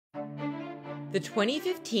The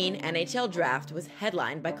 2015 NHL draft was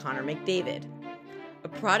headlined by Connor McDavid, a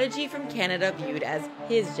prodigy from Canada viewed as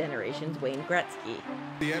his generation's Wayne Gretzky.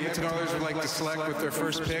 The Edmonton Oilers would like to select with their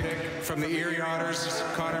first pick from the Erie Otters,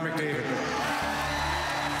 Connor McDavid.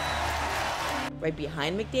 Right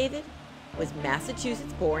behind McDavid was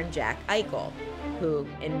Massachusetts-born Jack Eichel, who,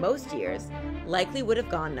 in most years, likely would have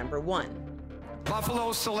gone number 1.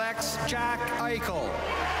 Buffalo selects Jack Eichel.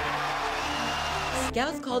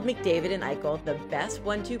 Scouts called McDavid and Eichel the best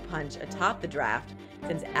 1-2 punch atop the draft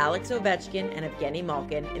since Alex Ovechkin and Evgeny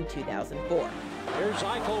Malkin in 2004. Here's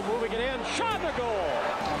Eichel moving it in, shot the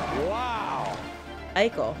goal! Wow!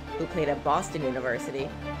 Eichel, who played at Boston University,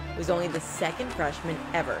 was only the second freshman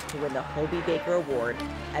ever to win the Hobey Baker Award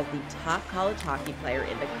as the top college hockey player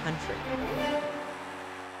in the country.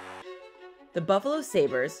 The Buffalo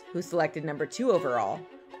Sabres, who selected number 2 overall,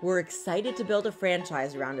 were excited to build a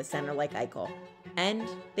franchise around a center like Eichel, and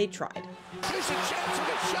they tried. There's a chance of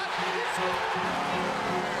a shot.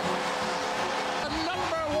 The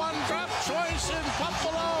number 1 draft choice in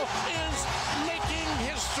Buffalo is making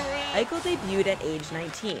history. Eichel debuted at age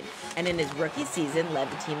 19, and in his rookie season led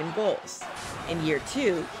the team in goals. In year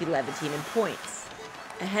 2, he led the team in points.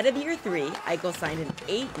 Ahead of year 3, Eichel signed an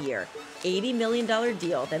 8-year, $80 million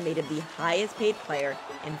deal that made him the highest paid player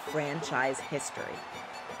in franchise history.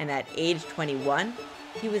 And at age 21,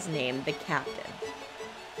 he was named the captain.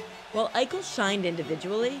 While Eichel shined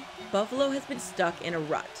individually, Buffalo has been stuck in a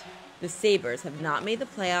rut. The Sabres have not made the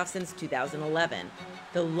playoffs since 2011,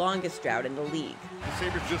 the longest drought in the league. The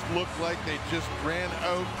Sabres just looked like they just ran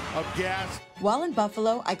out of gas. While in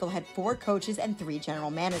Buffalo, Eichel had 4 coaches and 3 general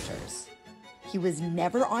managers. He was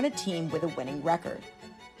never on a team with a winning record.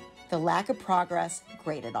 The lack of progress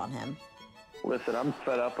grated on him. Listen, I'm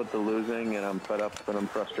fed up with the losing, and I'm fed up and I'm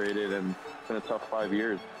frustrated, and it's been a tough 5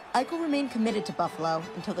 years. Eichel remained committed to Buffalo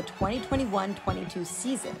until the 2021-22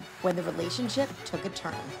 season, when the relationship took a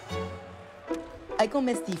turn. Eichel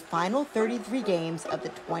missed the final 33 games of the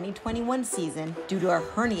 2021 season due to a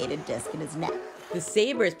herniated disc in his neck. The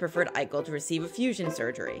Sabres preferred Eichel to receive a fusion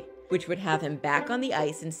surgery, which would have him back on the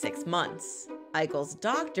ice in 6 months. Eichel's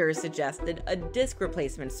doctor suggested a disc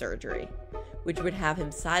replacement surgery, which would have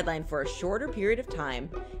him sidelined for a shorter period of time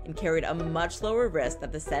and carried a much lower risk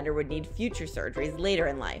that the center would need future surgeries later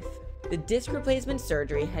in life. The disc replacement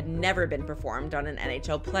surgery had never been performed on an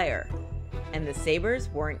NHL player, and the Sabres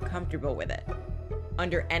weren't comfortable with it.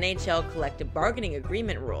 Under NHL collective bargaining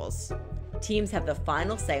agreement rules, teams have the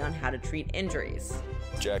final say on how to treat injuries.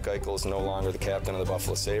 Jack Eichel is no longer the captain of the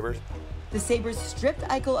Buffalo Sabres. The Sabres stripped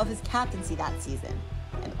Eichel of his captaincy that season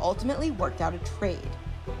and ultimately worked out a trade.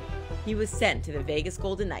 He was sent to the Vegas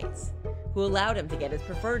Golden Knights, who allowed him to get his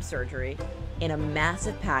preferred surgery in a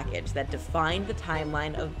massive package that defined the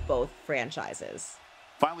timeline of both franchises.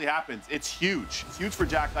 Finally happens. It's huge. It's huge for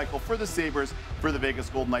Jack Eichel, for the Sabres, for the Vegas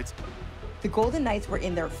Golden Knights. The Golden Knights were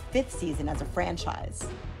in their 5th season as a franchise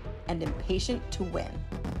and impatient to win.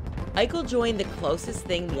 Eichel joined the closest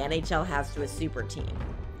thing the NHL has to a super team,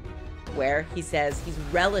 where he says he's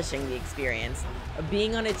relishing the experience of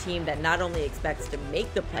being on a team that not only expects to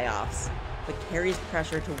make the playoffs, but carries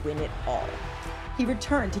pressure to win it all. He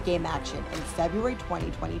returned to game action in February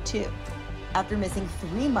 2022. After missing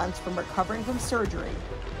 3 months from recovering from surgery,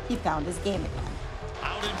 he found his game again.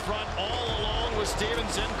 Out in front, all alone was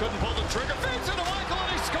Stevenson, couldn't pull the trigger, fades into Eichel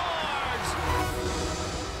and he scores!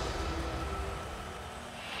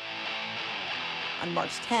 On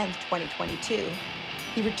March 10th, 2022,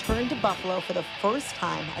 he returned to Buffalo for the first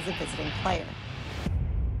time as a visiting player.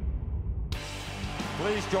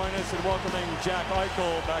 Please join us in welcoming Jack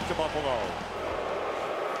Eichel back to Buffalo.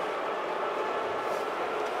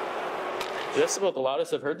 This is about the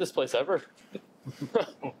loudest I've heard this place ever.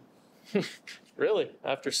 Really,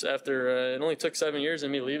 after it only took 7 years of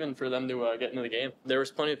me leaving for them to get into the game. There was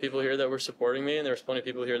plenty of people here that were supporting me, and there was plenty of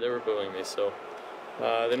people here that were booing me. So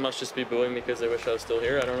they must just be booing me because they wish I was still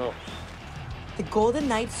here. I don't know. The Golden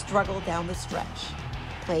Knights struggled down the stretch,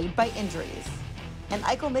 plagued by injuries, and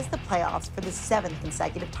Eichel missed the playoffs for the 7th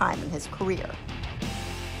consecutive time in his career.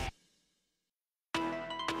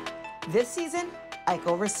 This season,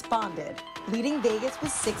 Eichel responded, leading Vegas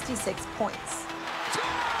with 66 points.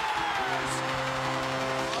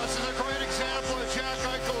 This is a great example of Jack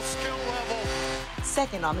Eichel's skill level.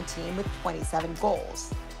 Second on the team with 27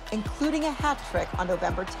 goals, including a hat trick on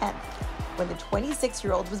November 10th, when the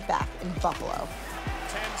 26-year-old was back in Buffalo.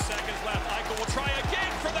 10 seconds left. Eichel will try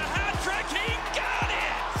again for the hat trick. He got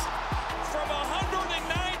it! From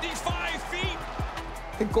 195 feet.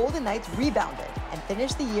 The Golden Knights rebounded and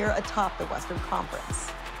finished the year atop the Western Conference.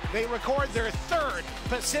 They record their 3rd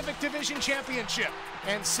Pacific Division championship.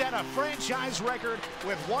 and set a franchise record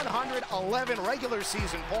with 111 regular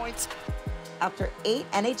season points. After 8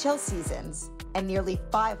 NHL seasons and nearly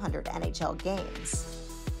 500 NHL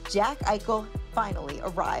games, Jack Eichel finally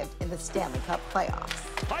arrived in the Stanley Cup playoffs.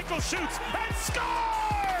 Eichel shoots and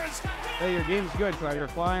scores! Hey, your game's good, so you're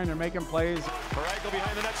flying, they're making plays. For Eichel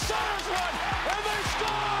behind the net, Sutters one, and they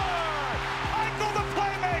score! Eichel the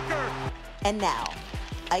playmaker! And now,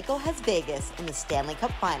 Eichel has Vegas in the Stanley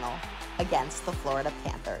Cup final against the Florida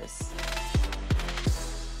Panthers.